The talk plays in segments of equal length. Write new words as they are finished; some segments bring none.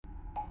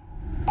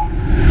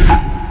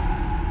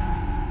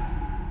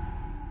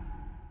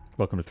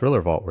Welcome to Thriller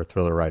Vault, where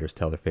thriller writers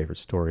tell their favorite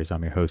stories.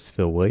 I'm your host,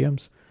 Phil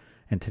Williams,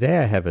 and today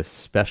I have a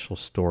special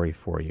story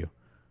for you,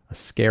 a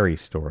scary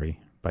story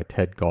by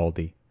Ted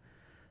Galdi.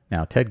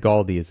 Now, Ted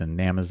Galdi is an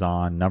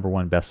Amazon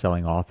 #1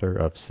 best-selling author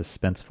of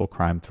suspenseful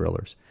crime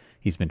thrillers.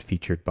 He's been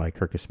featured by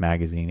Kirkus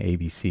Magazine,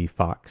 ABC,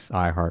 Fox,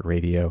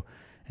 iHeartRadio,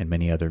 and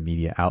many other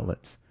media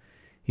outlets.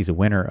 He's a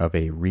winner of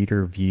a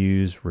Reader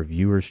Views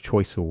Reviewer's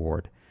Choice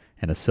Award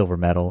and a silver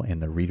medal in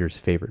the Reader's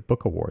Favorite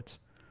Book Awards.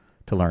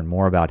 To learn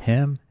more about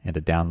him and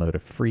to download a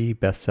free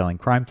best-selling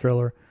crime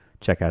thriller,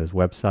 check out his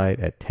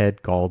website at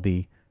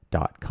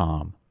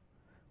tedgaldi.com.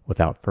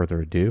 Without further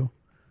ado,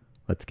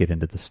 let's get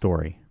into the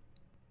story.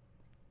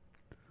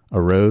 A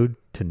Road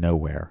to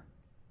Nowhere.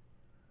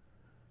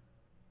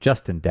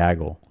 Justin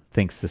Daggle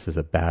thinks this is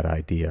a bad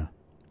idea.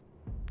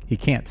 He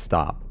can't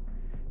stop.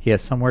 He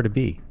has somewhere to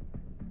be.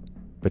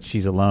 But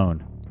she's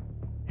alone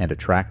and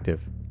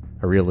attractive,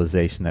 a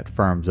realization that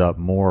firms up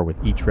more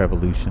with each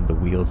revolution the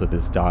wheels of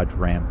his Dodge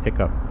Ram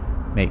pickup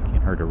make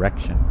in her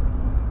direction,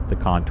 the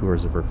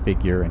contours of her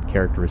figure and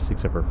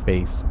characteristics of her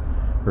face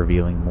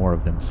revealing more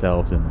of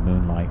themselves in the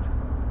moonlight.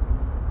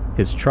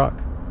 His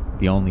truck,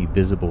 the only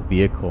visible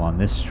vehicle on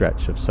this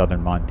stretch of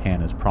southern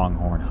Montana's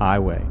Pronghorn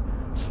Highway,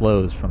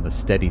 slows from the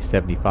steady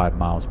 75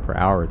 miles per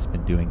hour it's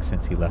been doing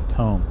since he left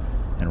home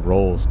and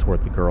rolls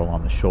toward the girl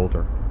on the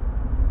shoulder.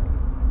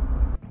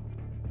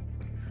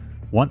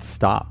 Once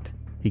stopped,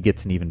 he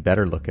gets an even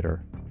better look at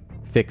her,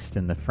 fixed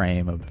in the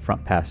frame of the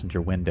front passenger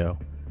window.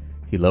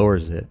 He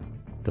lowers it,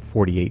 the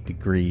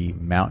 48-degree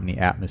mountainy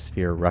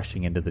atmosphere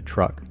rushing into the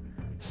truck,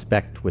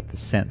 specked with the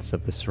scents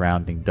of the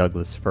surrounding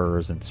Douglas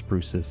firs and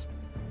spruces.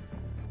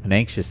 An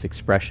anxious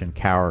expression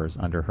cowers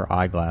under her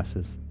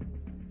eyeglasses.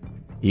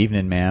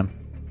 "Evening, ma'am,"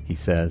 he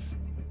says,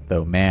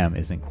 though ma'am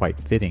isn't quite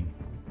fitting.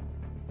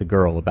 The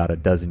girl, about a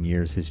dozen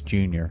years his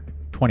junior,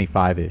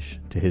 25-ish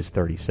to his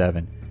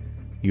 37.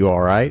 "You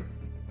all right?"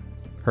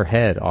 Her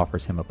head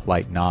offers him a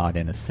polite nod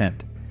in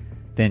assent.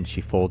 Then she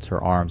folds her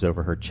arms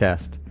over her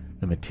chest,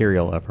 the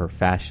material of her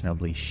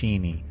fashionably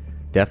sheeny,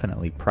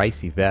 definitely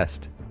pricey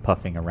vest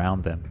puffing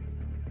around them.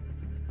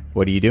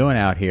 "What are you doing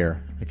out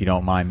here, if you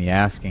don't mind me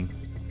asking?"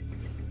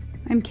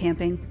 "I'm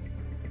camping."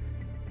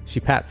 She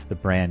pats the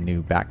brand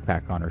new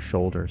backpack on her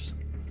shoulders.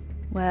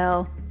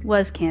 Well,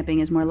 was camping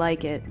is more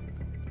like it.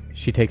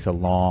 She takes a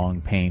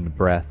long, pained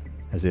breath,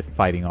 as if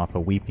fighting off a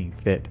weeping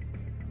fit.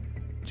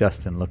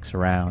 Justin looks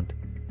around.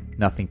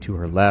 Nothing to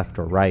her left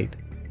or right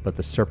but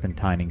the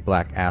serpentining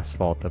black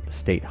asphalt of the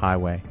state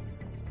highway.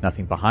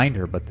 Nothing behind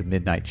her but the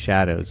midnight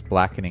shadows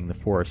blackening the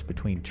forest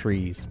between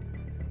trees.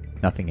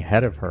 Nothing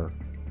ahead of her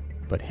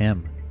but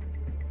him.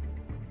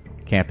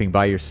 "Camping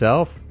by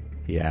yourself?"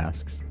 he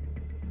asks.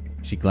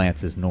 She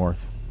glances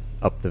north,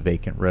 up the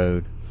vacant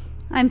road.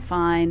 I'm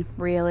fine,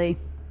 really.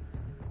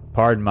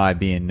 "Pardon my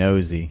being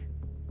nosy,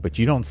 but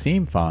you don't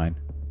seem fine.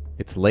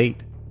 It's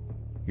late.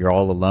 You're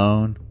all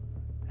alone,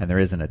 and there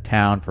isn't a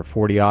town for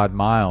 40-odd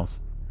miles.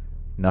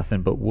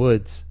 Nothing but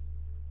woods.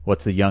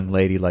 What's a young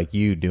lady like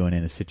you doing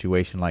in a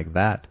situation like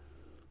that?"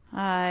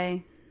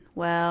 I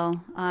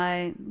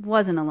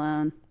wasn't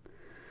alone.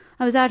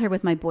 I was out here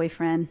with my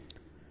boyfriend.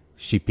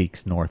 She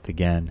peeks north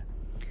again.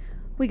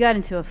 We got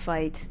into a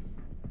fight.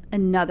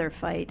 Another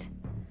fight.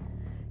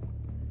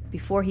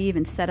 Before he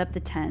even set up the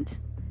tent,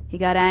 he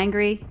got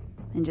angry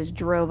and just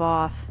drove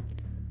off.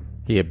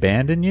 "He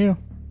abandoned you?"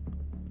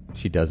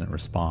 She doesn't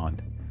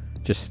respond,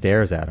 just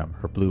stares at him,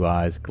 her blue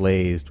eyes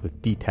glazed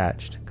with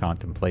detached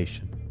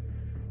contemplation.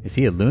 "Is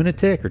he a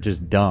lunatic or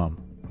just dumb?"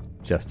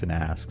 Justin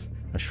asks,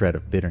 a shred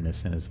of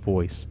bitterness in his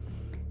voice.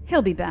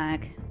 He'll be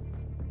back.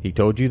 "He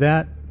told you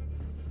that?"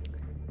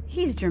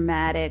 He's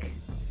dramatic.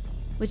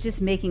 Was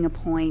just making a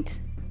point.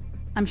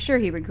 I'm sure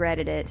he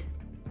regretted it.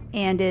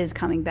 And is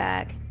coming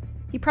back.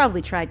 He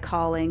probably tried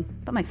calling,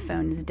 but my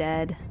phone is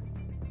dead.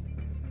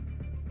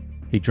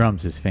 He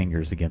drums his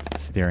fingers against the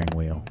steering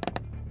wheel,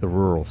 the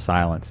rural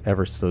silence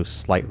ever so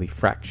slightly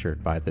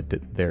fractured by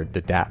their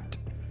dadapt.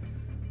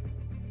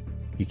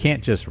 "You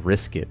can't just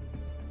risk it.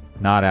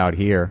 Not out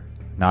here.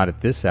 Not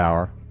at this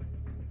hour."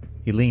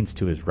 He leans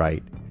to his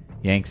right,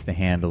 yanks the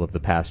handle of the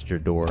passenger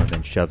door,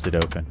 then shoves it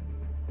open.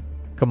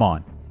 "Come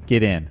on,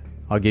 get in.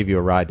 I'll give you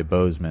a ride to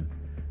Bozeman.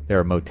 There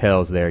are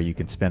motels there you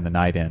can spend the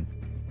night in."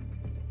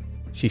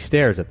 She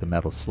stares at the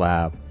metal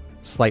slab,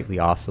 slightly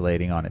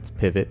oscillating on its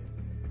pivot,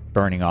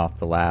 burning off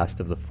the last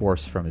of the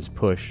force from his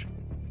push.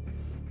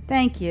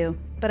 Thank you,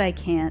 but I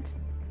can't.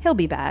 He'll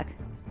be back.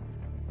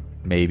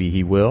 "Maybe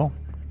he will,"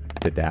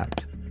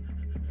 dadapt.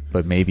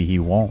 "But maybe he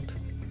won't,"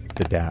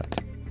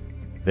 dadapt.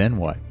 Then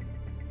what?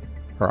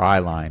 Her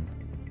eyeline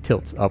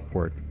tilts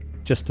upward,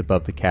 just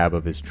above the cab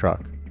of his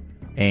truck,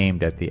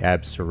 aimed at the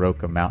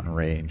Absaroka mountain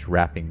range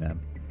wrapping them,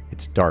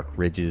 its dark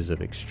ridges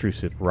of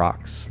extrusive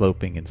rocks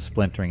sloping and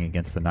splintering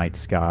against the night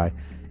sky,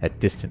 at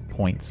distant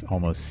points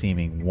almost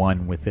seeming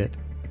one with it.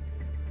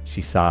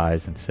 She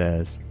sighs and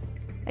says,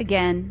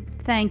 Again,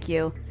 thank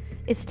you.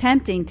 It's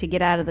tempting to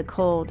get out of the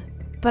cold,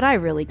 but I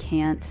really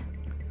can't.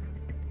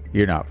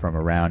 "You're not from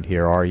around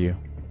here, are you?"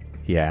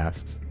 he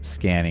asks,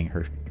 scanning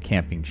her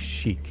camping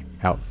chic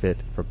outfit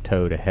from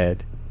toe to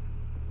head.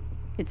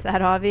 It's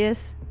that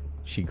obvious?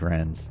 She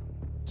grins.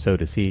 So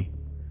does he.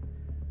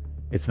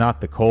 It's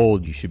not the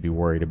cold you should be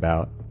worried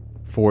about.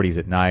 40s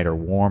at night are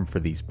warm for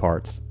these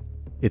parts.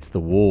 It's the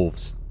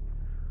wolves.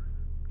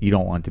 You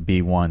don't want to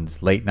be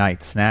one's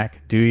late-night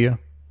snack, do you?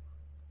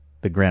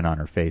 The grin on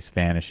her face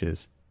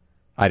vanishes.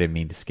 I didn't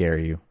mean to scare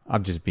you.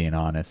 I'm just being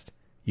honest.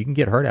 You can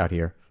get hurt out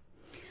here.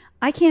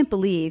 I can't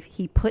believe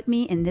he put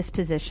me in this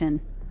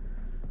position.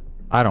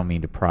 I don't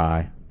mean to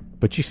pry,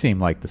 but you seem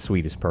like the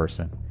sweetest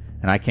person,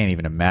 and I can't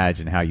even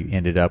imagine how you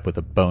ended up with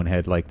a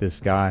bonehead like this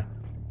guy.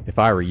 If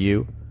I were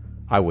you,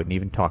 I wouldn't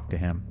even talk to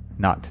him.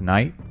 Not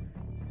tonight,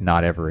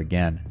 not ever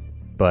again.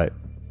 But,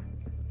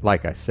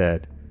 like I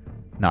said,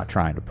 not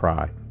trying to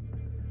pry.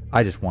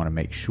 I just want to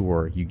make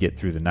sure you get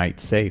through the night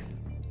safe.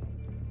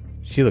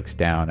 She looks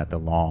down at the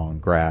long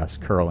grass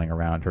curling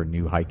around her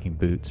new hiking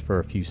boots for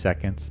a few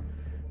seconds,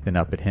 then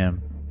up at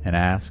him and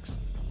asks,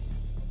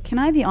 Can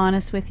I be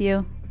honest with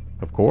you?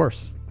 Of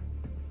course.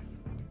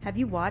 Have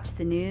you watched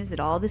the news at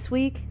all this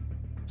week?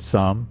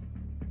 Some.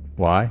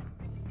 Why?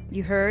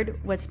 You heard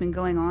what's been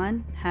going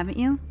on, haven't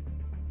you?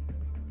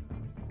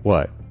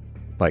 What?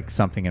 Like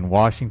something in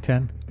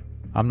Washington?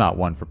 I'm not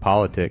one for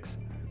politics.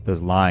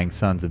 Those lying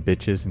sons of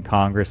bitches in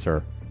Congress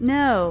are...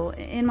 No,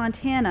 in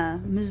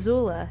Montana,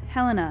 Missoula,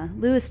 Helena,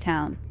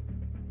 Lewistown.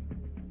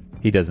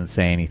 He doesn't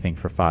say anything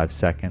for 5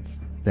 seconds,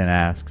 then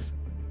asks,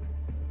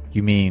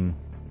 You mean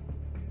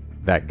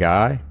that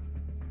guy?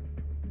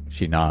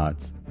 She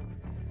nods.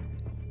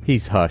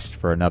 He's hushed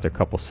for another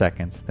couple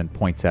seconds, then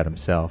points at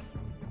himself.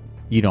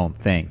 You don't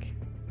think.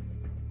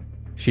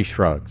 She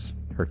shrugs,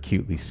 her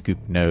cutely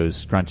scooped nose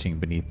scrunching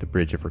beneath the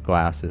bridge of her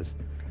glasses.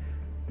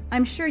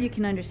 I'm sure you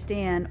can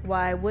understand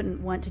why I wouldn't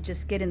want to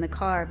just get in the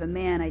car of a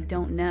man I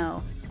don't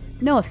know.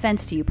 No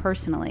offense to you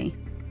personally.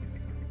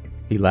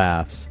 He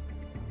laughs.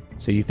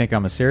 So you think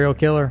I'm a serial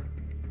killer?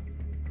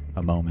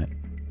 A moment.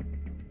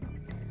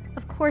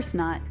 Of course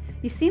not.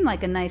 You seem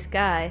like a nice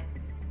guy,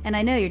 and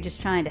I know you're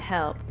just trying to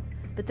help.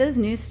 But those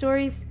news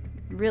stories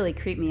really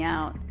creep me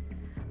out.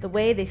 The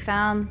way they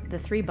found the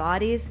 3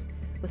 bodies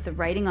with the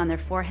writing on their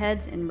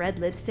foreheads in red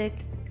lipstick,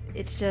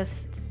 it's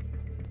just...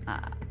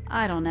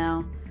 I don't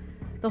know.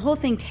 The whole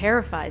thing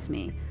terrifies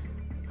me.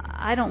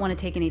 I don't want to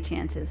take any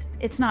chances.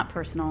 It's not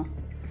personal.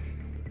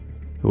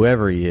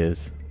 Whoever he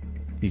is,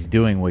 he's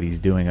doing what he's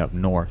doing up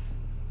north.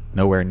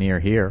 Nowhere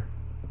near here.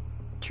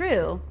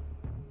 True,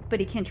 but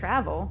he can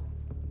travel.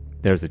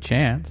 There's a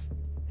chance.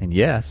 And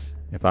yes,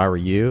 if I were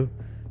you,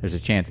 there's a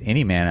chance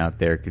any man out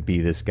there could be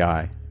this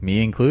guy,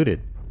 me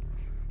included.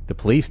 The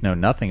police know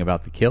nothing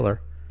about the killer.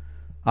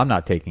 I'm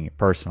not taking it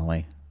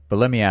personally, but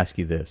let me ask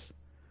you this.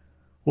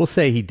 We'll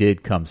say he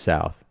did come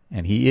south,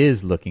 and he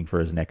is looking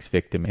for his next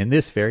victim in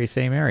this very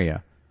same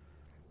area.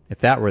 If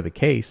that were the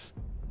case,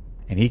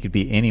 and he could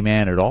be any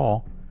man at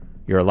all,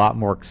 you're a lot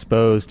more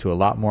exposed to a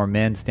lot more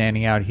men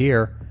standing out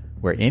here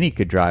where any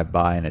could drive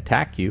by and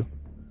attack you,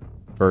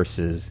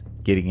 versus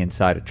getting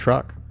inside a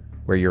truck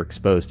where you're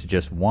exposed to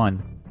just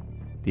one.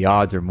 The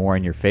odds are more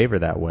in your favor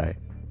that way.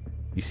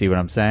 You see what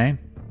I'm saying?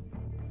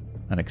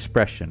 An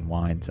expression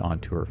winds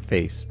onto her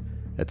face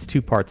that's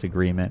 2 parts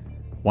agreement,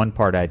 1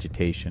 part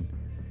agitation.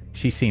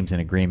 She seems in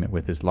agreement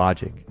with his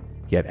logic,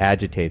 yet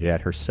agitated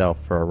at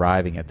herself for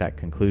arriving at that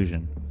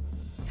conclusion.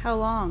 How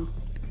long?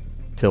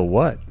 Till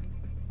what?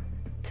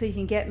 Till you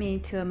can get me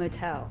to a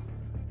motel.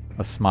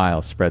 A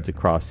smile spreads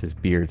across his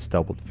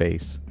beard-stubbled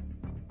face.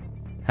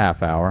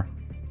 Half hour.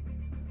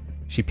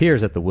 She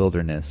peers at the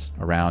wilderness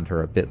around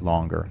her a bit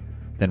longer,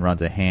 then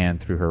runs a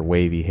hand through her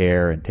wavy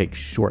hair and takes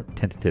short,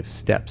 tentative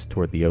steps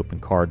toward the open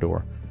car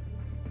door.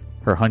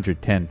 Her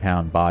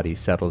 110-pound body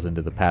settles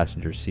into the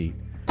passenger seat.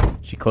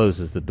 She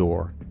closes the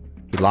door.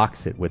 He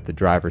locks it with the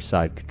driver's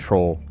side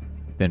control,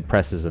 then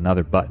presses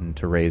another button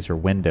to raise her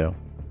window.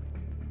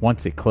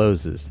 Once it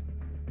closes,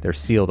 they're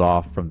sealed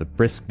off from the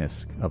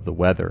briskness of the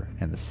weather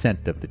and the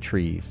scent of the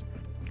trees,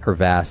 her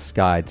vast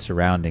skied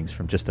surroundings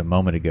from just a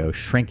moment ago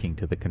shrinking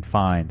to the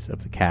confines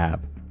of the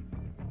cab.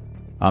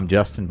 I'm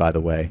Justin, by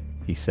the way,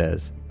 he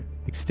says,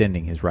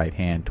 extending his right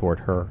hand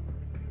toward her.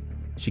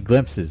 She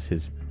glimpses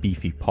his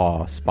beefy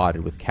paw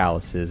spotted with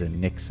calluses and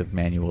nicks of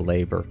manual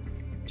labor.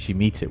 She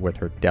meets it with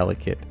her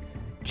delicate,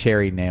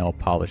 cherry nail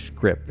polished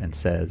grip and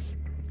says,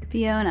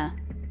 Fiona.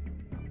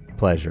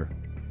 Pleasure.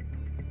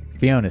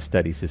 Fiona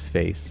studies his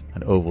face,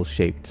 an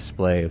oval-shaped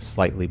display of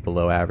slightly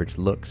below-average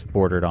looks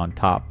bordered on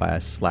top by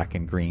a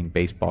slackened green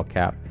baseball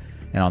cap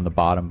and on the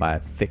bottom by a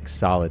thick,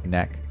 solid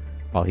neck,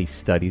 while he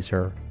studies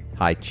her,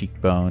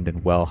 high-cheekboned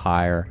and well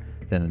higher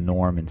than the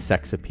norm in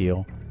sex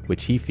appeal,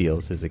 which he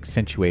feels is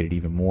accentuated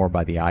even more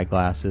by the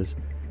eyeglasses,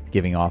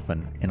 giving off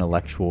an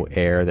intellectual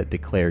air that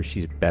declares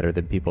she's better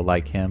than people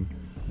like him,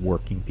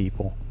 working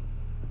people.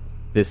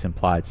 This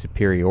implied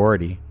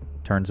superiority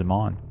turns him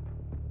on.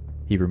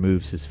 He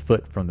removes his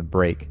foot from the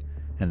brake,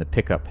 and the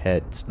pickup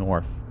heads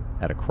north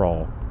at a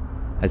crawl.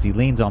 As he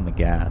leans on the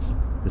gas,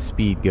 the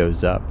speed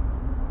goes up,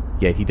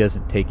 yet he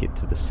doesn't take it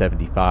to the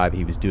 75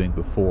 he was doing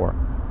before,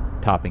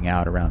 topping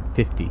out around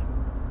 50.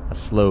 A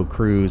slow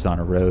cruise on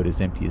a road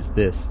as empty as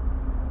this,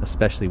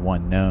 especially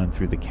one known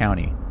through the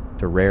county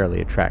to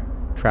rarely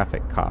attract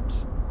traffic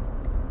cops.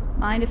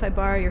 Mind if I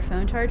borrow your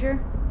phone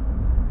charger?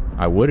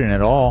 I wouldn't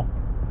at all.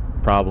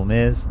 Problem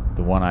is,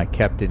 the one I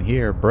kept in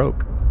here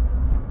broke.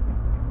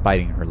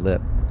 Biting her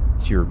lip,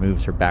 she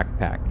removes her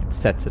backpack and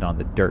sets it on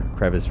the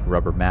dirt-creviced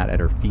rubber mat at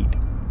her feet.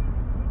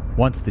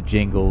 Once the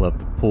jingle of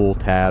the pull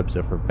tabs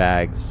of her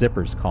bag's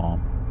zippers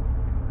calm,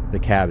 the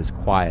cab is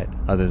quiet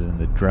other than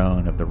the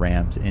drone of the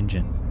Ram's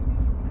engine.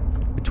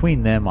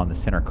 Between them on the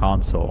center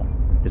console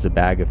is a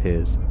bag of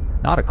his,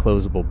 not a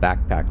closable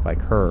backpack like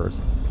hers,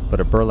 but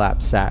a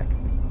burlap sack,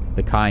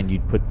 the kind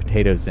you'd put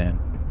potatoes in.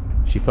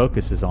 She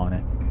focuses on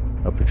it.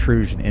 A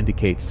protrusion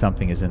indicates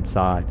something is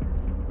inside,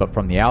 but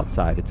from the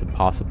outside it's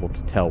impossible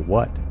to tell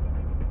what.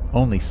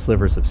 Only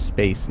slivers of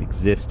space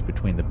exist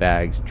between the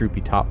bag's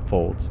droopy top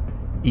folds,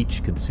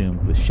 each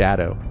consumed with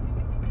shadow.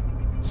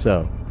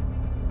 So,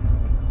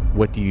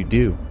 what do you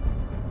do?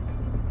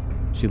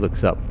 She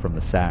looks up from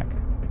the sack.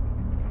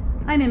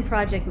 I'm in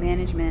project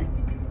management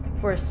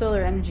for a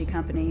solar energy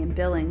company in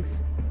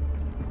Billings.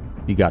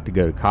 You got to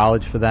go to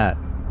college for that?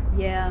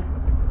 Yeah.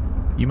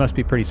 You must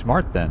be pretty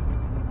smart then.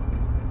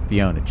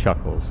 Fiona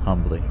chuckles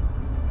humbly.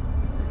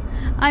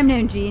 I'm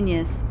no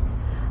genius.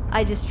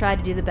 I just try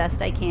to do the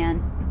best I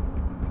can.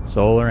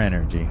 Solar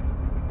energy.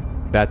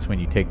 That's when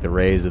you take the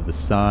rays of the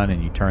sun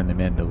and you turn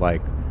them into,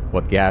 like,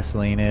 what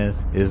gasoline is,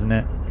 isn't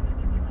it?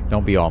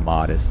 Don't be all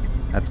modest.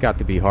 That's got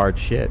to be hard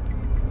shit.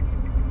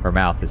 Her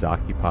mouth is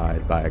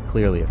occupied by a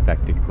clearly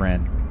affected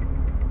grin.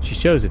 She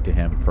shows it to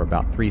him for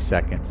about 3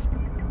 seconds,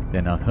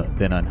 then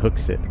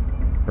unhooks it,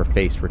 her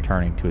face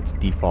returning to its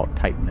default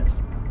tightness.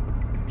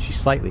 She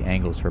slightly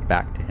angles her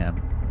back to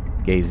him,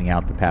 gazing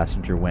out the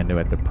passenger window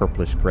at the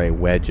purplish-gray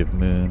wedge of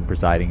moon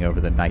presiding over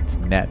the night's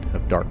net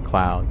of dark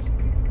clouds.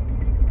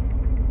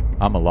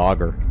 I'm a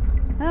logger.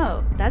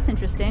 Oh, that's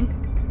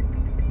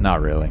interesting.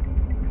 Not really.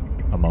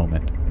 A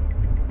moment.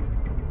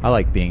 I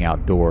like being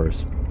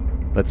outdoors.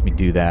 Lets me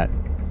do that,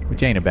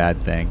 which ain't a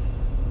bad thing.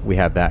 We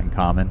have that in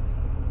common.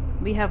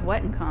 We have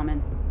what in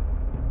common?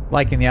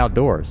 Liking the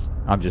outdoors.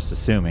 I'm just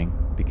assuming,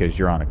 because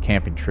you're on a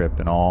camping trip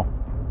and all.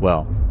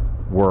 Well,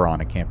 we're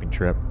on a camping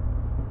trip.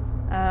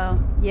 Oh,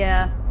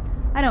 yeah.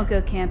 I don't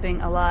go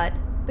camping a lot,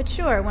 but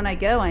sure, when I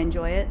go, I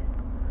enjoy it.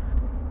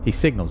 He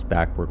signals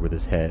backward with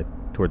his head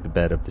toward the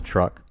bed of the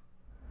truck.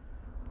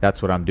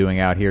 That's what I'm doing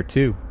out here,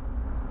 too.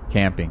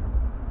 Camping.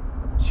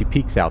 She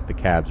peeks out the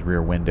cab's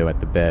rear window at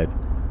the bed,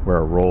 where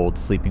a rolled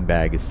sleeping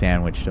bag is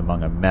sandwiched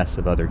among a mess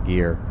of other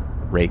gear: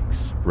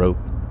 rakes, rope,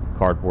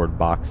 cardboard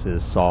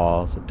boxes,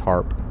 saws, a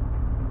tarp.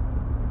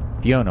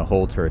 Fiona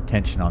holds her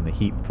attention on the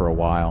heap for a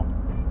while,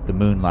 the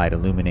moonlight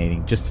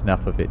illuminating just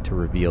enough of it to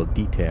reveal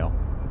detail.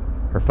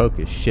 Her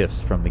focus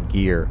shifts from the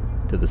gear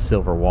to the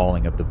silver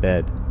walling of the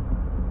bed.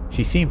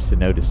 She seems to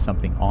notice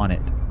something on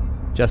it.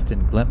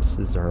 Justin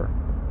glimpses her,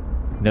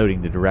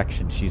 noting the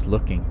direction she's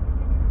looking.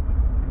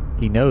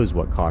 He knows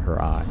what caught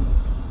her eye,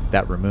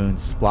 that maroon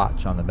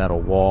splotch on the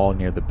metal wall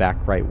near the back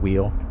right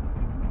wheel.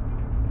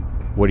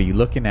 "What are you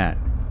looking at?"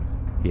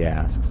 he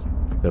asks,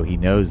 though he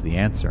knows the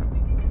answer.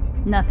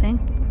 Nothing.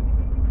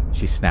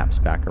 She snaps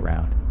back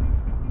around.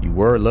 "You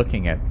were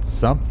looking at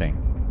something.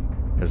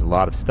 There's a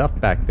lot of stuff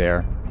back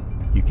there.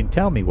 You can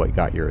tell me what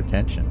got your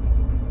attention."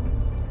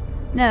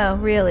 No,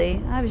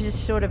 really. I was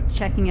just sort of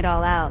checking it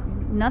all out.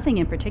 Nothing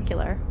in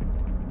particular.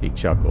 He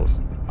chuckles.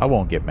 "I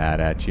won't get mad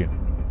at you."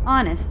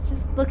 Honest,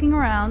 just looking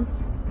around.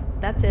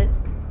 That's it.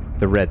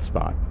 The red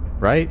spot,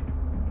 right?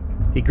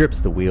 He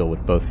grips the wheel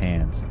with both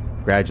hands,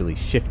 gradually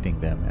shifting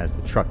them as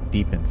the truck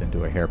deepens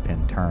into a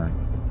hairpin turn.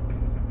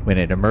 When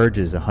it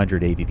emerges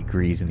 180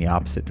 degrees in the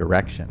opposite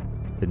direction,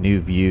 the new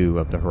view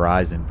of the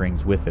horizon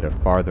brings with it a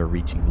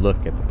farther-reaching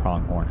look at the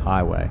Pronghorn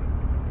Highway.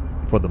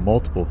 For the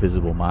multiple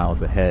visible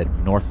miles ahead,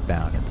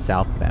 northbound and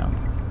southbound,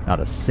 not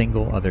a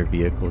single other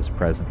vehicle is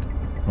present,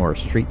 nor a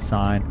street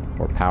sign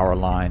or power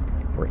line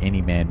or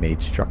any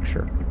man-made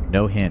structure,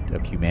 no hint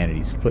of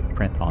humanity's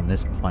footprint on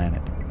this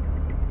planet.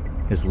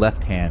 His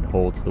left hand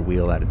holds the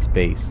wheel at its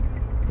base,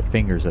 the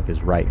fingers of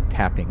his right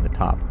tapping the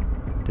top.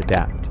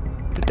 Dadapt,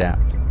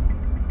 dadapt.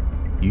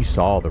 You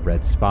saw the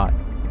red spot,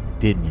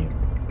 didn't you?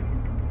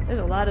 There's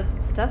a lot of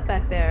stuff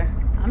back there.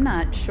 I'm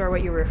not sure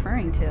what you're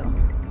referring to.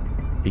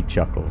 He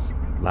chuckles,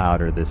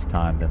 louder this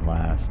time than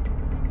last.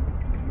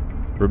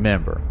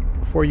 Remember,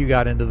 before you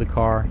got into the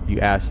car, you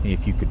asked me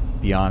if you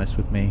could be honest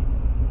with me?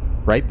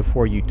 Right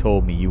before you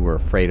told me you were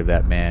afraid of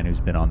that man who's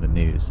been on the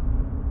news.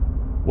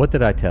 What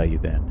did I tell you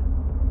then?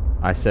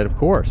 I said, of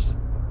course.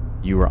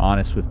 You were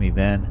honest with me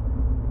then,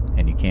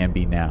 and you can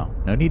be now.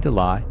 No need to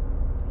lie.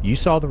 You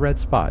saw the red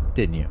spot,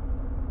 didn't you?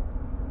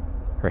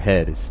 Her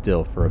head is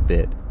still for a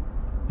bit,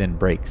 then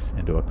breaks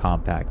into a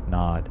compact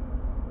nod.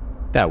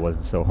 That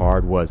wasn't so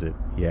hard, was it?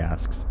 He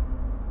asks.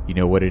 You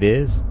know what it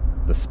is?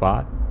 The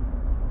spot?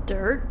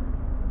 Dirt?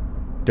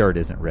 Dirt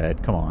isn't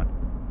red. Come on.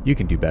 You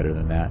can do better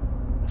than that.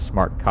 A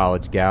smart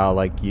college gal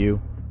like you.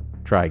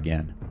 Try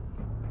again.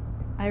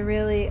 I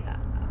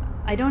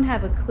don't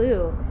have a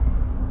clue.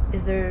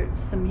 Is there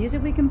some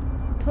music we can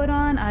put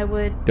on?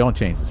 Don't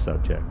change the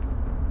subject.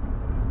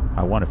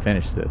 I want to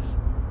finish this.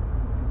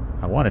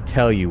 I want to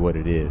tell you what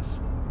it is.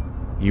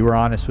 You were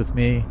honest with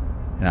me,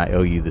 and I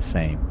owe you the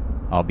same.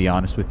 I'll be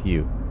honest with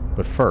you.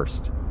 But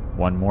first,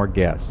 one more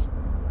guess.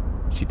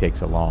 She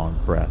takes a long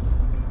breath.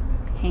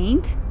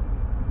 Paint?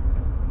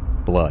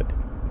 Blood.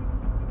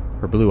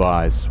 Her blue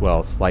eyes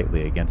swell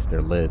slightly against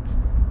their lids.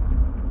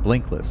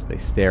 Blinkless, they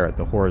stare at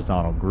the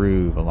horizontal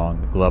groove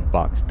along the glove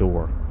box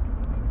door.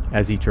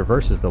 As he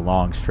traverses the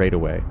long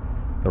straightaway,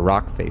 the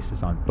rock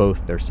faces on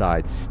both their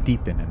sides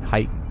steepen and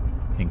heighten,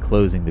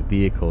 enclosing the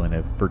vehicle in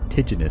a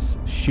vertiginous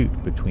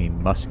chute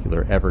between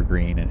muscular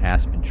evergreen and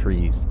aspen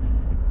trees.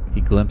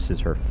 He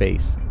glimpses her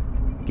face,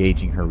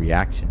 gauging her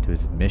reaction to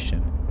his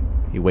admission.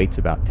 He waits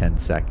about 10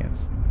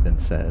 seconds, then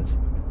says,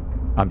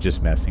 "I'm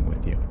just messing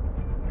with you."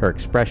 Her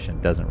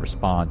expression doesn't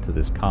respond to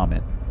this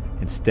comment,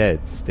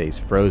 instead stays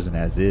frozen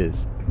as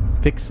is,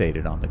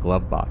 fixated on the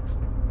glove box.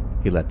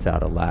 He lets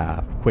out a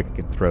laugh, quick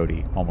and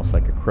throaty, almost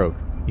like a croak.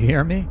 "You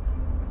hear me?"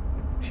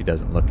 She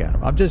doesn't look at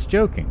him. "I'm just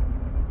joking."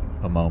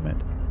 A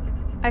moment.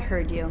 I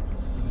heard you.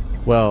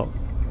 "Well,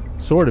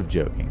 sort of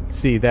joking.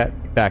 See,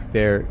 that back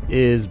there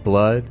is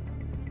blood,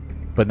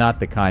 but not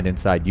the kind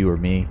inside you or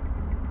me.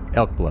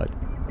 Elk blood.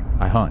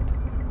 I hunt."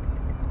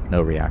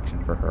 No reaction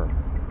for her.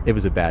 It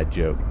was a bad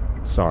joke.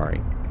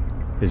 Sorry.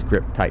 His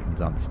grip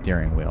tightens on the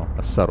steering wheel,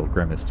 a subtle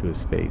grimace to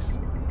his face.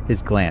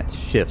 His glance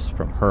shifts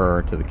from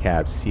her to the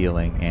cab's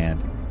ceiling and,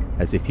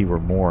 as if he were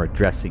more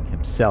addressing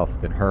himself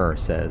than her,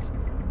 says,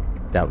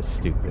 "That was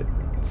stupid.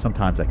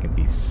 Sometimes I can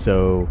be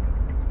so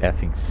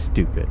effing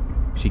stupid."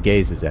 She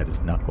gazes at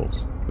his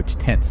knuckles, which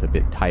tense a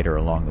bit tighter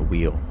along the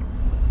wheel.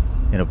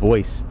 In a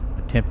voice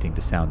attempting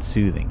to sound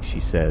soothing,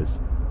 she says,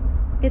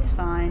 "It's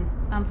fine.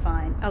 I'm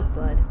fine. Elk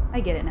blood. I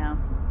get it now."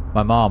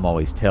 "My mom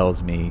always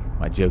tells me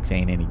my jokes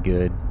ain't any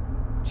good.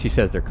 She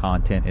says their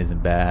content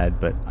isn't bad,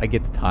 but I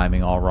get the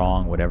timing all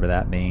wrong, whatever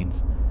that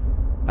means.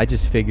 I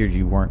just figured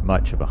you weren't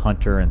much of a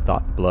hunter and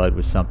thought the blood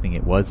was something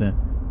it wasn't.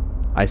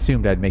 I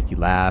assumed I'd make you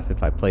laugh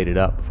if I played it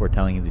up before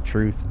telling you the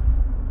truth,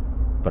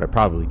 but I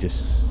probably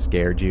just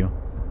scared you."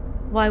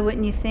 Why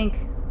wouldn't you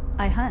think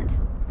I hunt?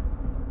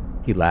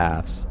 He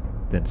laughs,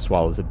 then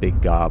swallows a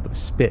big gob of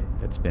spit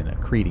that's been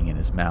accreting in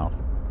his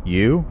mouth.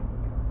 "You?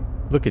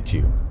 Look at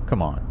you.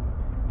 Come on."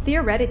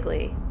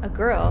 Theoretically, a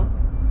girl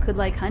could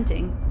like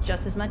hunting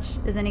just as much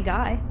as any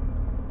guy.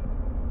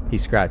 He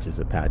scratches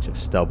a patch of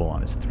stubble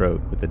on his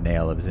throat with the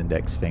nail of his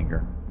index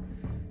finger.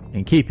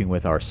 "In keeping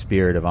with our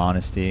spirit of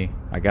honesty,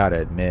 I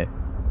gotta admit,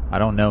 I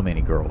don't know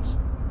many girls.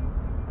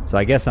 So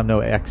I guess I'm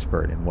no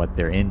expert in what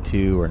they're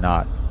into or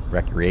not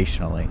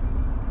recreationally.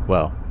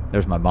 Well,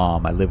 there's my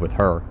mom. I live with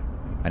her.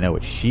 I know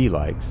what she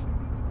likes.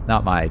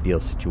 Not my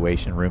ideal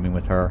situation rooming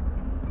with her,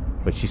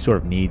 but she sort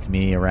of needs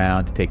me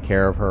around to take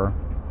care of her.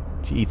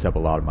 She eats up a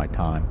lot of my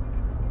time.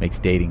 Makes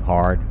dating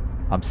hard.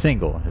 I'm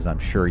single, as I'm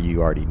sure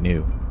you already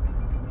knew.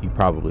 You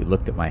probably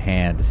looked at my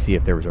hand to see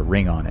if there was a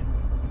ring on it.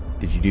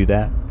 Did you do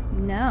that?"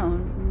 No,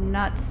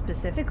 not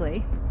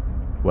specifically.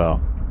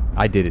 "Well,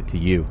 I did it to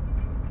you.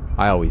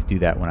 I always do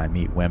that when I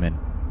meet women.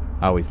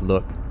 I always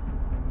look.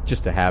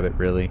 Just a habit,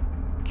 really.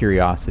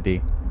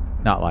 Curiosity.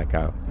 Not like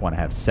I want to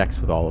have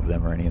sex with all of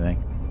them or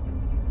anything."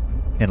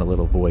 In a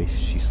little voice,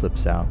 she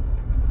slips out,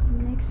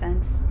 Makes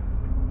sense.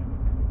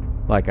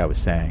 "Like I was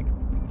saying,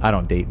 I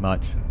don't date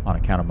much on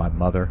account of my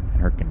mother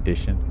and her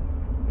condition.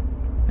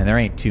 And there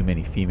ain't too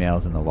many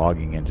females in the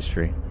logging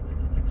industry.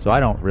 So I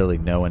don't really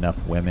know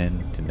enough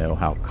women to know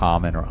how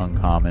common or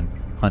uncommon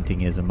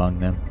hunting is among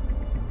them."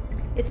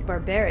 It's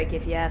barbaric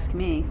if you ask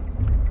me.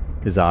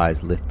 His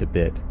eyes lift a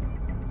bit.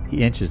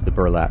 He inches the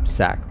burlap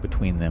sack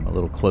between them a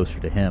little closer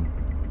to him.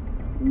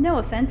 No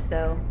offense,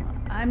 though.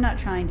 I'm not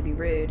trying to be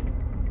rude.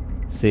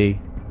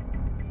 "See,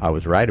 I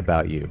was right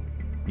about you.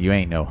 You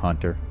ain't no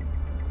hunter.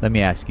 Let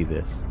me ask you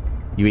this.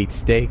 You eat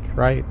steak,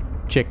 right?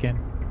 Chicken?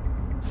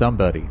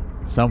 Somebody,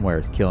 somewhere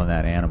is killing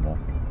that animal.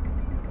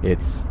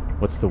 It's,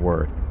 what's the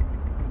word?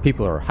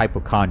 People are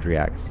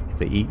hypochondriacs if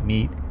they eat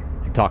meat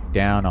and talk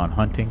down on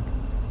hunting."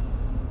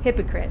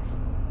 Hypocrites.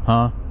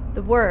 "Huh?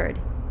 The word.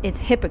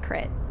 It's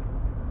hypocrite.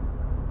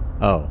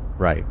 Oh,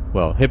 right.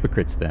 Well,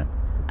 hypocrites then."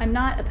 I'm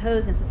not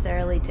opposed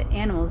necessarily to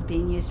animals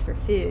being used for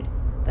food,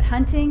 but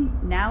hunting,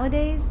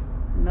 nowadays,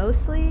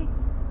 mostly,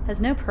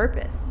 has no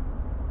purpose.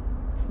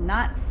 It's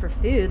not for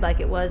food like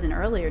it was in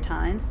earlier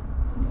times.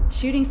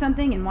 Shooting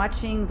something and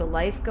watching the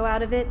life go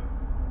out of it,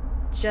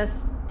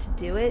 just to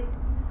do it.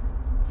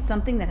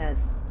 Something that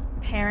has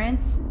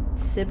parents, and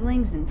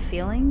siblings, and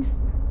feelings.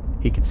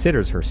 He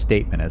considers her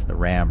statement as the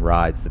ram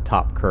rides the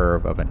top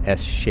curve of an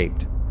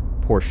S-shaped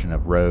portion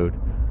of road.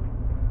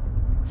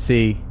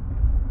 "See,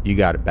 you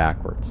got it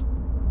backwards.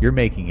 You're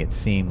making it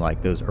seem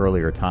like those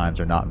earlier times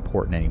are not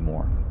important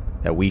anymore,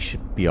 that we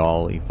should be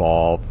all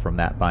evolved from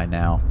that by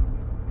now.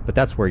 But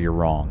that's where you're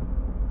wrong.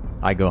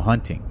 I go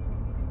hunting.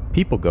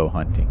 People go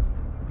hunting,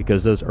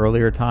 because those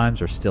earlier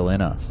times are still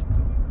in us.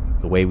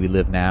 The way we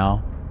live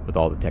now, with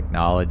all the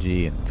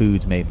technology and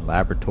foods made in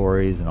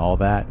laboratories and all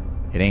that,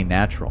 it ain't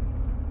natural.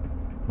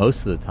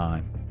 Most of the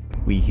time,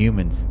 we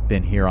humans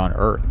been here on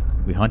Earth.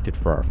 We hunted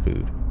for our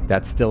food.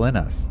 That's still in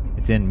us.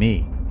 It's in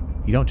me.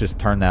 You don't just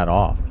turn that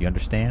off, you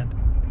understand?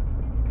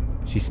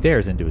 She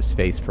stares into his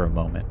face for a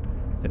moment,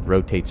 then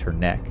rotates her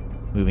neck,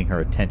 moving her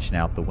attention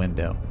out the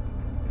window.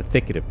 The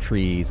thicket of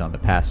trees on the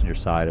passenger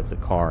side of the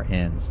car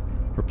ends,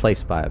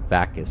 replaced by a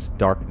vacuous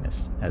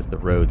darkness as the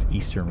road's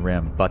eastern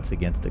rim butts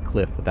against a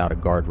cliff without a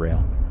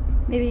guardrail.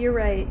 Maybe you're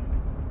right.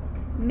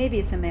 Maybe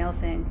it's a male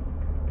thing.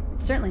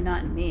 It's certainly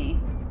not in me.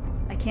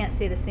 I can't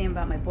say the same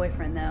about my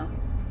boyfriend, though.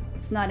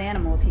 It's not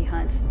animals he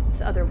hunts,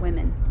 it's other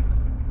women.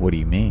 What do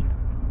you mean?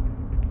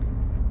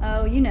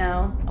 Oh, you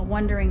know, a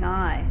wandering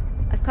eye.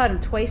 I've caught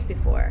him twice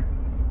before,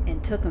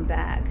 and took him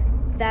back.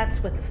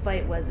 That's what the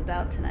fight was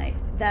about tonight.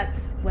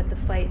 That's what the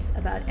fight's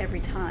about every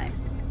time.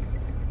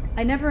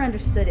 I never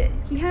understood it.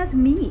 He has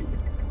me.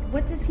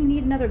 What does he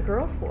need another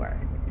girl for?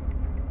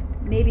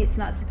 Maybe it's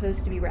not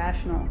supposed to be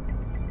rational.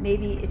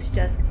 Maybe it's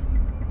just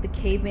the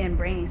caveman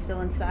brain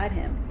still inside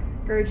him,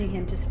 urging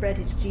him to spread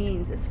his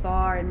genes as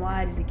far and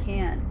wide as he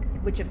can,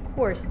 which of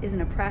course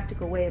isn't a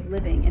practical way of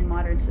living in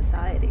modern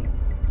society.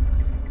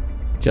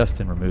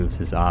 Justin removes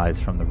his eyes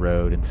from the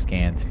road and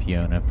scans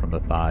Fiona from the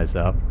thighs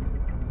up.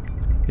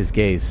 His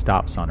gaze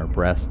stops on her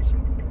breasts,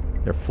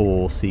 their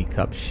full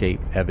C-cup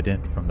shape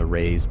evident from the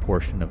raised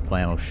portion of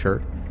flannel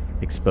shirt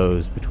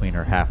exposed between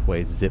her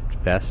halfway zipped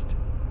vest.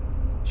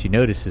 She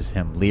notices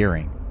him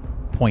leering,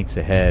 points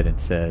ahead, and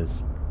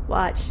says,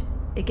 "Watch,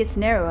 it gets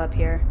narrow up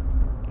here."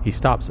 He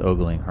stops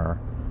ogling her,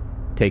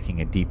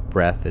 taking a deep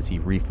breath as he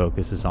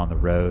refocuses on the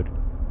road.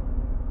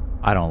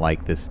 "I don't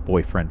like this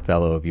boyfriend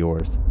fellow of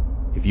yours.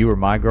 If you were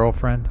my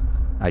girlfriend,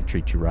 I'd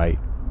treat you right.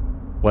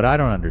 What I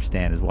don't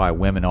understand is why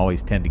women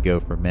always tend to go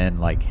for men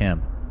like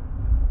him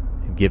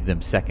and give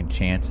them second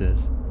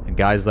chances, and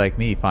guys like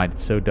me find it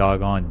so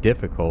doggone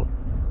difficult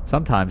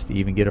sometimes to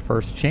even get a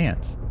first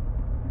chance,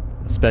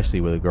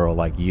 especially with a girl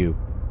like you.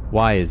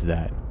 Why is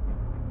that?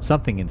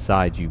 Something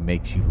inside you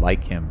makes you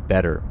like him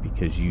better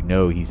because you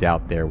know he's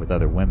out there with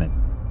other women.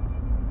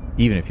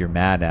 Even if you're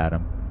mad at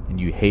him and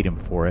you hate him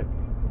for it,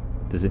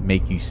 does it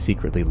make you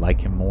secretly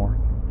like him more?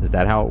 Is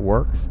that how it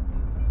works?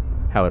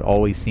 How it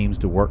always seems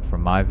to work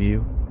from my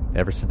view,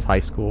 ever since high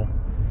school?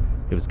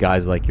 It was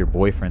guys like your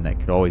boyfriend that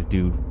could always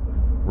do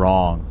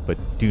wrong, but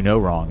do no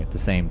wrong at the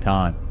same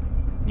time.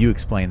 You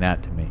explain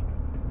that to me."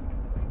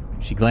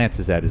 She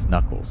glances at his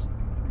knuckles,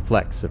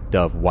 flecks of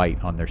dove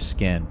white on their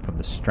skin from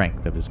the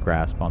strength of his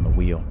grasp on the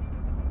wheel.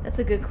 That's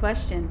a good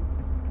question,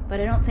 but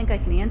I don't think I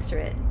can answer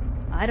it.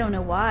 I don't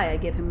know why I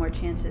give him more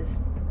chances.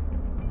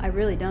 I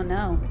really don't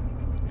know.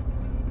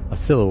 A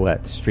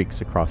silhouette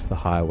streaks across the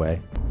highway,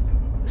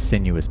 a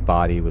sinuous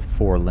body with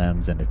 4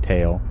 limbs and a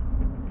tail.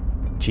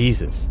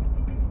 "Jesus,"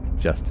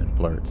 Justin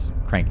blurts,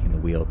 cranking the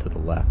wheel to the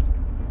left,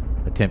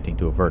 attempting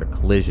to avert a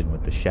collision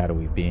with the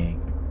shadowy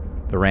being.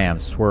 The Ram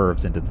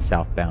swerves into the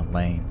southbound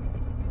lane.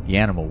 The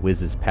animal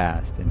whizzes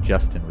past, and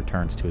Justin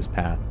returns to his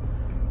path.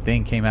 "The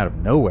thing came out of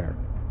nowhere,"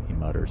 he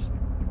mutters.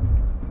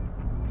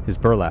 His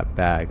burlap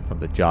bag from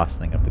the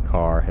jostling of the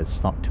car has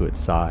slumped to its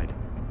side.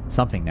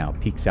 Something now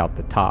peeks out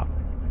the top,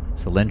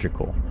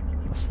 cylindrical,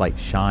 a slight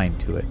shine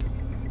to it.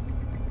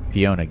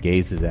 Fiona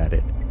gazes at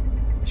it.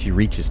 She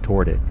reaches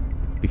toward it.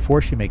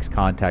 Before she makes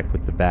contact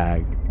with the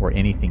bag or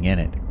anything in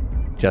it,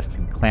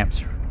 Justin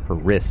clamps her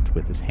wrist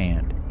with his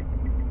hand.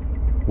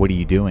 "What are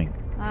you doing?"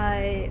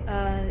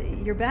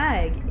 Your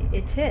bag,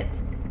 it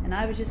tipped, and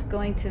I was just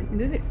going to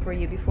move it for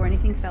you before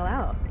anything fell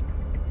out."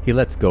 He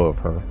lets go of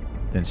her,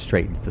 then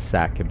straightens the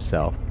sack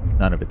himself,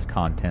 none of its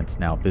contents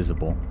now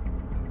visible.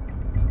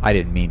 "I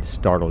didn't mean to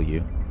startle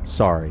you.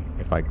 Sorry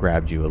if I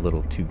grabbed you a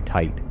little too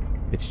tight.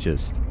 It's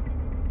just,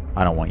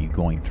 I don't want you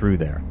going through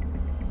there."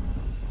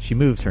 She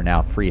moves her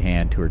now free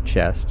hand to her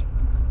chest,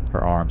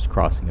 her arms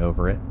crossing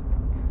over it.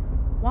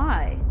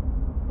 "Why?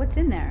 What's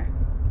in there?"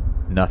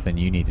 "Nothing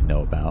you need to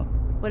know about."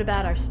 "What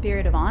about our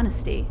spirit of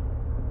honesty?"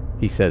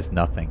 He says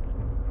nothing.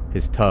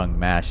 His tongue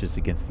mashes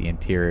against the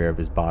interior of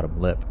his bottom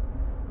lip,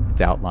 its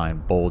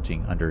outline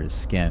bulging under his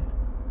skin.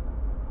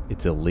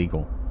 "It's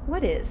illegal."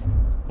 "What is?"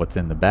 "What's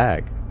in the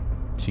bag?"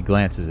 She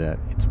glances at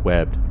its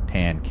webbed,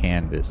 tan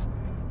canvas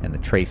and the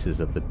traces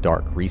of the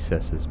dark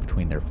recesses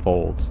between their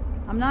folds.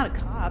 "I'm not a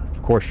cop."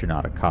 "Of course you're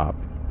not a cop.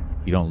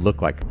 You don't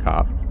look like a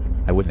cop.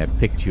 I wouldn't have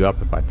picked you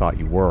up if I thought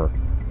you were.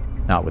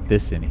 Not with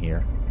this in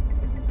here.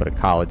 But a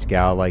college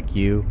gal like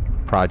you,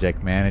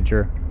 project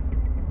manager?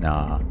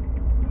 Nah,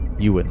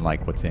 you wouldn't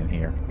like what's in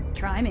here."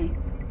 "Try me."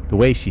 The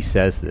way she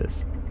says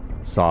this,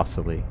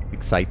 saucily,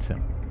 excites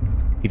him.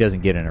 He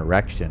doesn't get an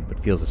erection, but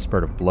feels a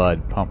spurt of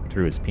blood pump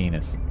through his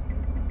penis.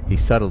 He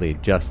subtly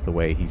adjusts the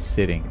way he's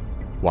sitting,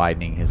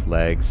 widening his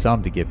legs,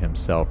 some to give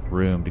himself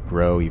room to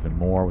grow even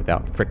more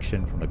without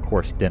friction from the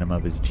coarse denim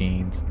of his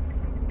jeans.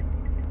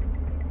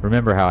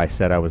 "Remember how I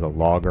said I was a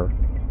logger?"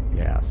 he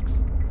asks.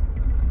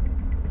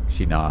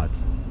 She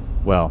nods.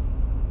 "Well,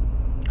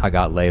 I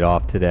got laid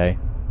off today.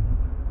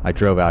 I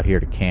drove out here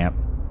to camp,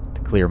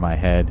 to clear my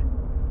head.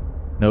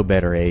 No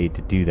better aid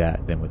to do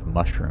that than with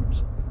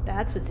mushrooms."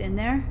 "That's what's in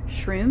there?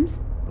 Shrooms?"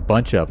 "A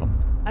bunch of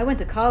them." "I went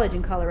to college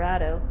in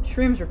Colorado.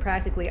 Shrooms were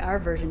practically our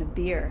version of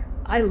beer.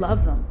 I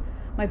love them.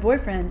 My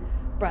boyfriend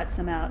brought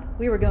some out.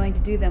 We were going to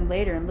do them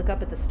later and look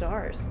up at the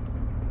stars.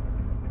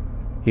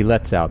 He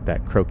lets out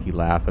that croaky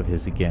laugh of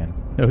his again.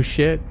 No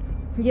shit?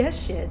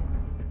 Yes, shit.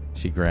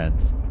 She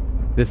grins.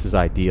 This is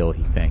ideal,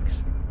 he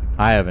thinks.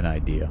 I have an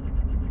idea.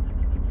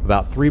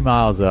 About 3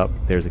 miles up,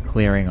 there's a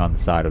clearing on the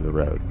side of the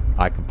road.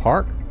 I can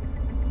park,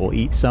 we'll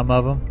eat some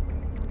of them,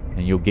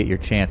 and you'll get your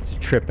chance to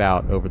trip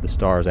out over the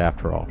stars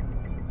after all.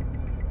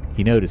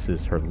 He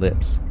notices her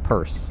lips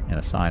purse in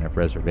a sign of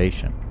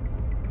reservation.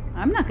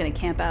 I'm not going to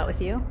camp out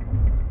with you.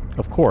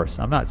 Of course,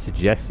 I'm not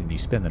suggesting you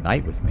spend the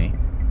night with me.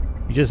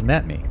 You just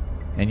met me,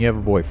 and you have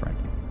a boyfriend.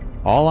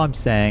 All I'm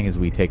saying is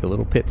we take a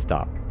little pit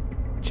stop.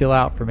 Chill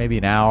out for maybe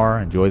an hour,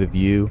 enjoy the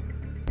view,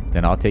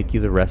 then I'll take you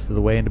the rest of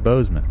the way into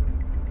Bozeman.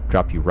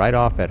 Drop you right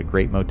off at a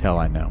great motel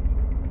I know.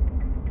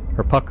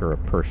 Her pucker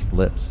of pursed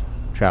lips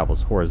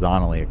travels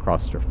horizontally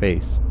across her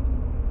face,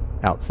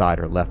 outside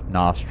her left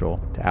nostril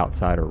to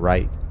outside her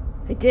right.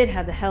 I did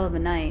have the hell of a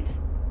night.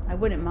 I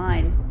wouldn't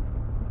mind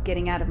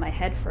getting out of my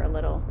head for a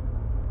little.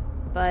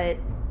 But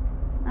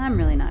I'm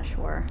really not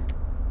sure.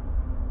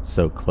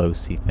 So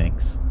close, he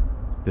thinks.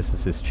 This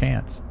is his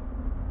chance.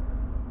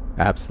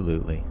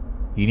 Absolutely.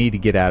 You need to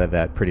get out of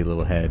that pretty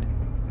little head.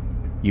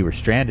 You were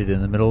stranded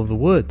in the middle of the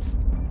woods,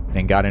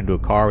 then got into a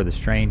car with a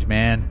strange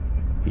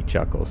man, he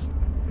chuckles,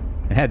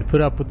 and had to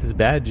put up with his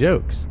bad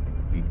jokes.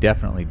 You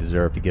definitely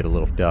deserve to get a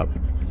little up.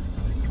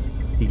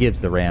 He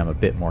gives the Ram a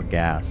bit more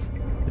gas,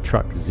 the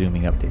truck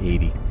zooming up to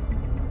 80.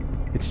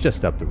 It's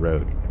just up the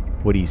road.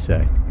 What do you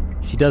say?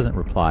 She doesn't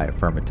reply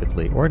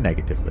affirmatively or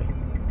negatively,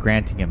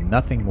 granting him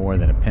nothing more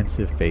than a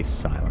pensive-faced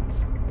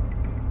silence.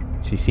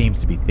 She seems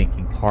to be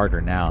thinking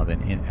harder now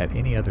than at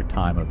any other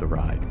time of the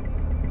ride.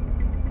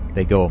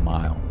 They go a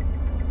mile.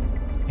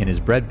 In his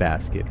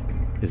breadbasket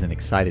is an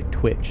excited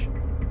twitch,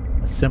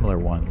 a similar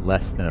one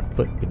less than a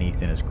foot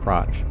beneath in his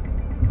crotch.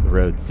 The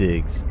road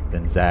zigs,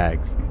 then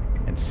zags,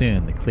 and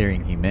soon the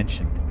clearing he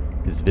mentioned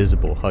is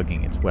visible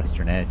hugging its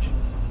western edge.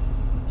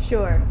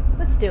 Sure,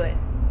 let's do it.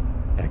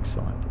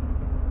 Excellent.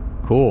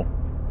 Cool.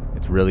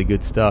 It's really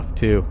good stuff,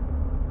 too.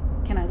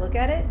 Can I look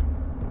at it?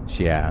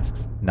 She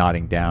asks,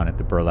 nodding down at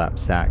the burlap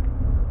sack.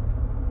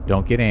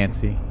 Don't get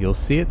antsy. You'll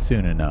see it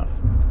soon enough.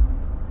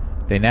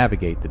 They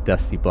navigate the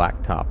dusty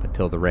blacktop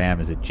until the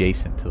Ram is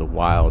adjacent to the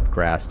wild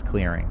grassed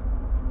clearing.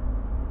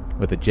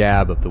 With a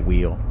jab of the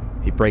wheel,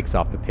 he breaks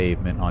off the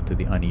pavement onto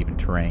the uneven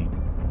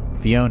terrain,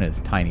 Fiona's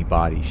tiny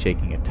body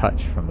shaking a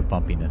touch from the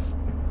bumpiness.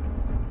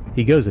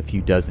 He goes a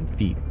few dozen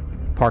feet,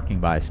 parking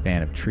by a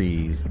span of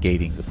trees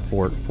gating the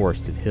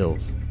forested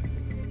hills.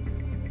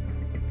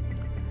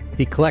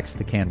 He collects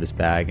the canvas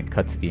bag and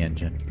cuts the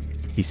engine.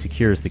 He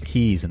secures the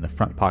keys in the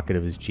front pocket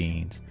of his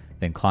jeans,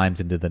 then climbs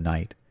into the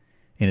night.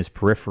 In his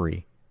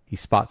periphery, he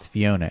spots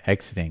Fiona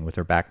exiting with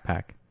her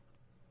backpack.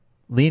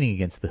 Leaning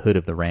against the hood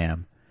of the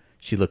Ram,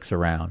 she looks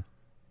around,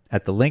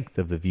 at the length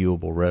of the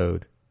viewable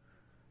road.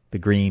 The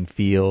green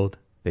field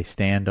they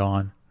stand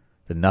on,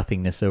 the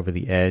nothingness over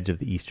the edge of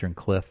the eastern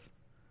cliff.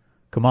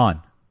 Come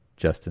on,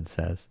 Justin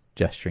says,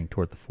 gesturing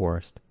toward the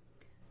forest.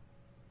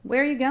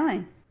 Where are you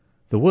going?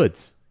 The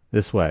woods,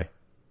 this way.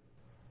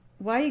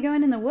 Why are you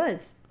going in the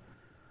woods?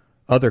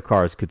 Other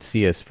cars could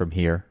see us from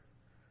here.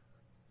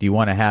 Do you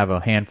want to have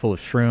a handful of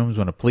shrooms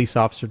when a police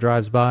officer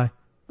drives by?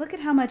 Look at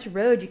how much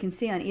road you can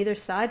see on either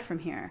side from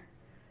here.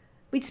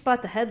 We'd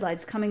spot the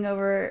headlights coming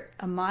over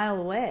a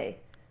mile away.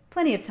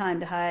 Plenty of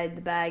time to hide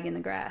the bag in the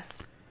grass.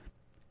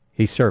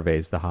 He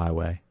surveys the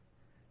highway.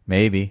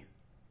 Maybe,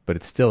 but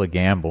it's still a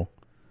gamble.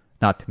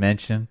 Not to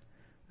mention,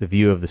 the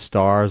view of the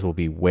stars will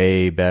be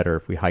way better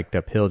if we hiked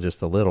uphill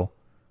just a little.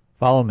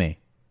 Follow me.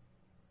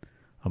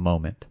 A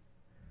moment.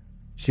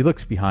 She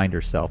looks behind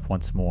herself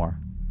once more,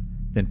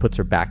 then puts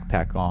her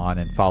backpack on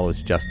and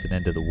follows Justin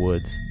into the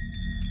woods.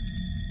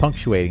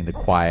 Punctuating the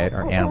quiet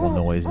are animal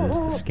noises,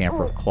 the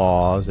scamper of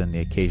claws, and the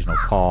occasional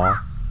caw.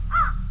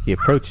 He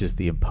approaches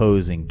the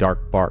imposing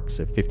dark barks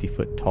of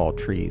 50-foot-tall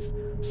trees,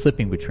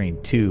 slipping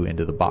between two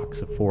into the box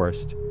of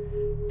forest.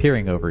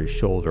 Peering over his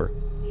shoulder,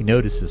 he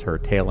notices her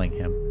tailing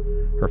him,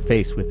 her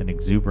face with an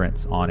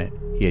exuberance on it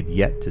he had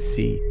yet to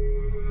see.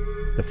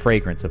 The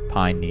fragrance of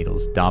pine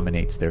needles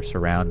dominates their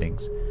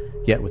surroundings,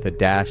 yet with a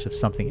dash of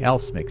something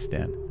else mixed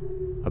in,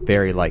 a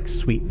berry-like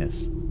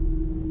sweetness.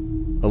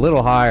 A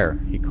little higher,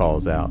 he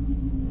calls out,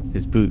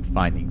 his boot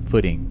finding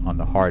footing on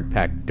the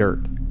hard-packed dirt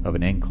of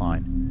an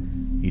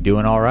incline. You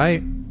doing all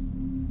right?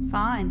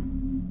 Fine.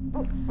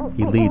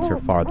 He leads her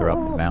farther up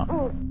the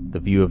mountain, the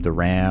view of the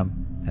Ram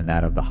and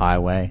that of the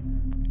highway,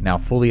 now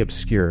fully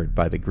obscured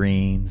by the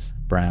greens,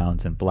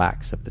 browns, and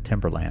blacks of the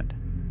timberland.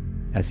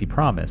 As he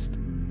promised,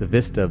 the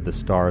vista of the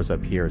stars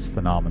up here is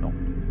phenomenal,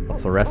 a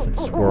fluorescent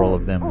swirl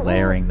of them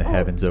layering the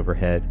heavens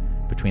overhead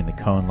between the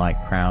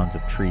cone-like crowns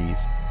of trees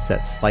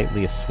set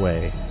slightly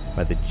asway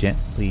by the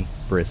gently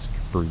brisk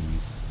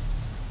breeze.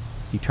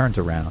 He turns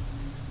around,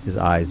 his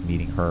eyes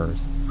meeting hers,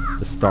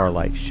 the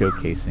starlight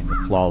showcasing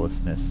the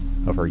flawlessness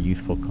of her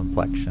youthful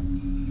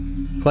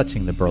complexion.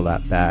 Clutching the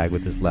burlap bag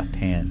with his left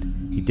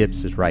hand, he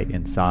dips his right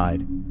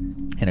inside.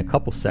 In a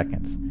couple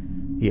seconds,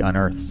 he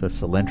unearths a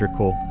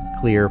cylindrical,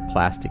 clear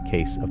plastic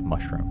case of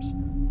mushrooms,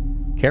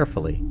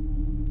 Carefully,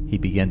 he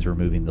begins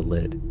removing the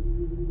lid.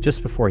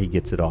 Just before he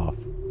gets it off,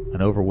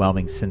 an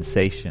overwhelming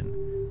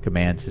sensation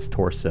commands his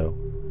torso.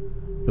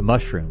 The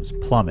mushrooms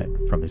plummet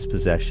from his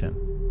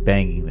possession,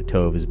 banging the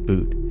toe of his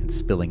boot and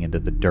spilling into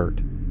the dirt.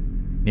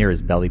 Near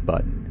his belly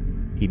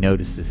button, he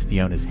notices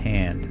Fiona's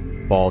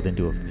hand balled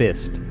into a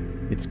fist,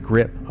 its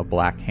grip a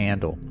black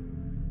handle.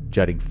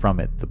 Jutting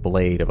from it the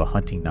blade of a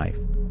hunting knife,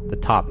 the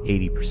top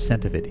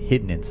 80% of it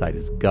hidden inside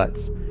his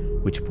guts,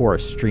 which pour a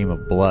stream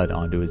of blood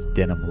onto his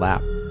denim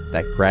lap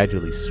that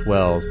gradually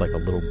swells like a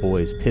little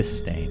boy's piss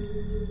stain.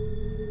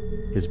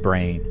 His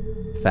brain,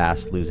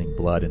 fast losing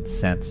blood and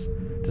sense,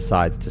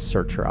 decides to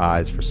search her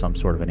eyes for some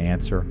sort of an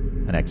answer,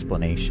 an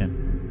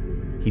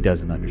explanation. He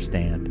doesn't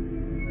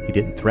understand. He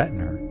didn't threaten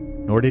her,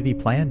 nor did he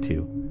plan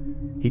to.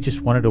 He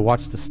just wanted to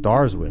watch the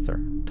stars with her,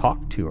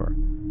 talk to her,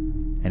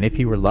 and if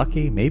he were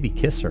lucky, maybe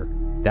kiss her.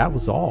 That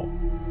was all.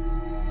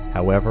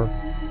 However,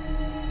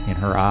 in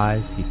her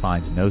eyes, he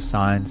finds no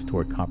signs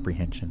toward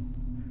comprehension.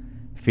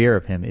 Fear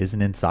of him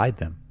isn't inside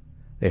them.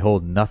 They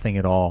hold nothing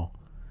at all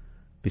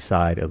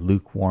beside a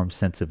lukewarm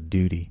sense of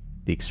duty,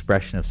 the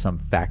expression of some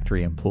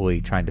factory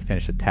employee trying to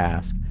finish a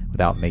task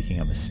without making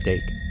a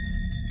mistake.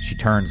 She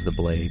turns the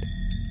blade,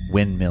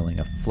 windmilling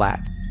a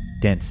flat,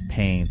 dense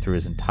pain through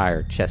his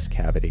entire chest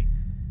cavity.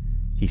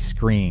 He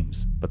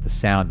screams, but the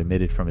sound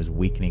emitted from his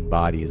weakening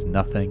body is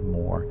nothing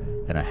more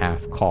than a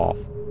half cough.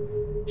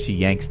 She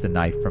yanks the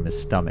knife from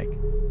his stomach,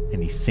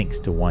 and he sinks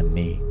to one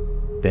knee,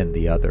 then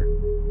the other.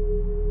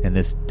 In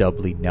this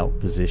doubly knelt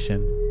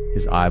position,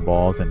 his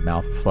eyeballs and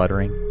mouth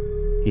fluttering,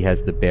 he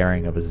has the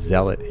bearing of a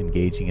zealot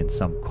engaging in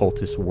some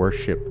cultist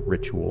worship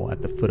ritual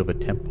at the foot of a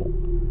temple.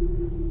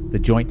 The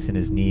joints in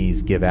his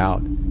knees give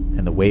out,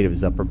 and the weight of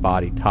his upper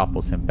body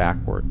topples him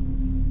backward.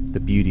 The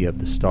beauty of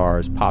the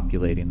stars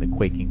populating the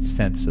quaking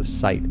sense of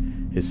sight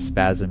his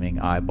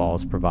spasming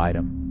eyeballs provide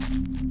him.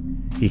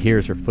 He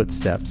hears her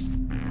footsteps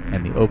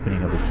and the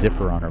opening of a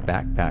zipper on her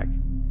backpack.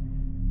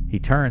 He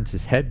turns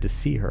his head to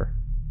see her,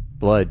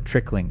 blood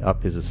trickling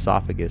up his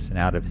esophagus and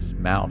out of his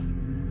mouth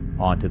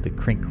onto the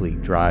crinkly,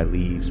 dry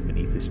leaves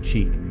beneath his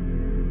cheek.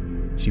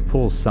 She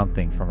pulls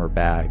something from her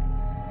bag.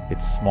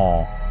 It's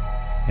small,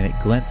 and it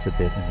glints a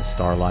bit in the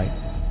starlight.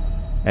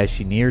 As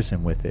she nears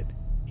him with it,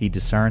 he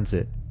discerns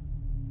it.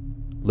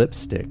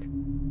 Lipstick.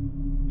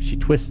 She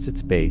twists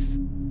its base,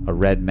 a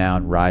red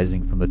mound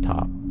rising from the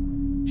top.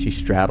 She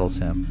straddles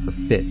him, her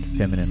fit,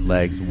 feminine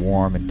legs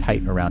warm and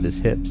tight around his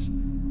hips.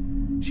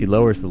 She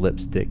lowers the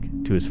lipstick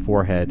to his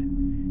forehead.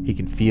 He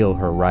can feel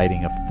her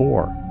writing a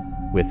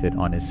 4 with it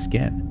on his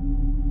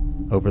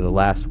skin. Over the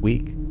last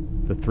week,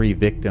 the 3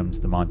 victims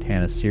the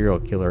Montana serial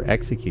killer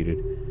executed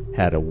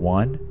had a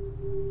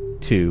 1,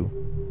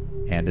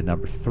 2, and a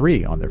number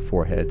 3 on their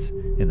foreheads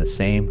in the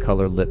same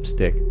color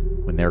lipstick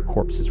when their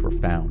corpses were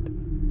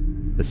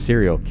found. The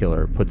serial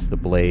killer puts the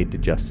blade to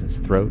Justin's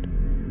throat,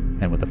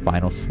 and with a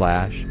final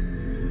slash,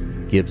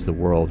 gives the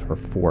world her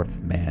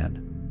 4th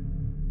man.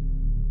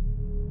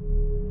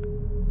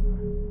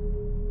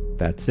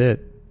 That's it.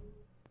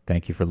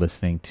 Thank you for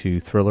listening to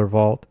Thriller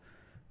Vault.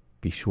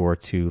 Be sure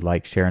to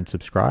like, share, and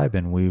subscribe,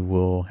 and we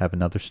will have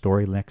another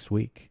story next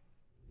week.